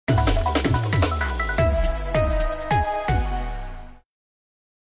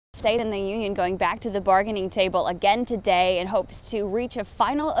State and the union going back to the bargaining table again today and hopes to reach a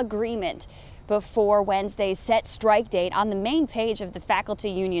final agreement before Wednesday's set strike date. On the main page of the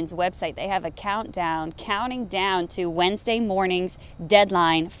faculty union's website, they have a countdown, counting down to Wednesday morning's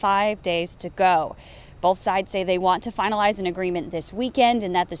deadline, 5 days to go. Both sides say they want to finalize an agreement this weekend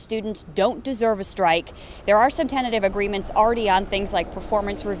and that the students don't deserve a strike. There are some tentative agreements already on things like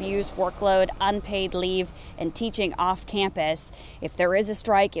performance reviews, workload, unpaid leave, and teaching off campus. If there is a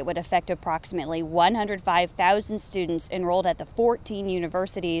strike, it would affect approximately 105,000 students enrolled at the 14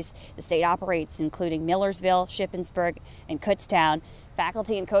 universities the state operates, including Millersville, Shippensburg, and Kutztown.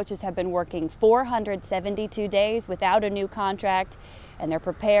 Faculty and coaches have been working 472 days without a new contract, and they're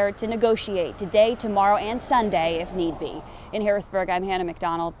prepared to negotiate today, tomorrow, and Sunday if need be. In Harrisburg, I'm Hannah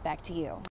McDonald. Back to you.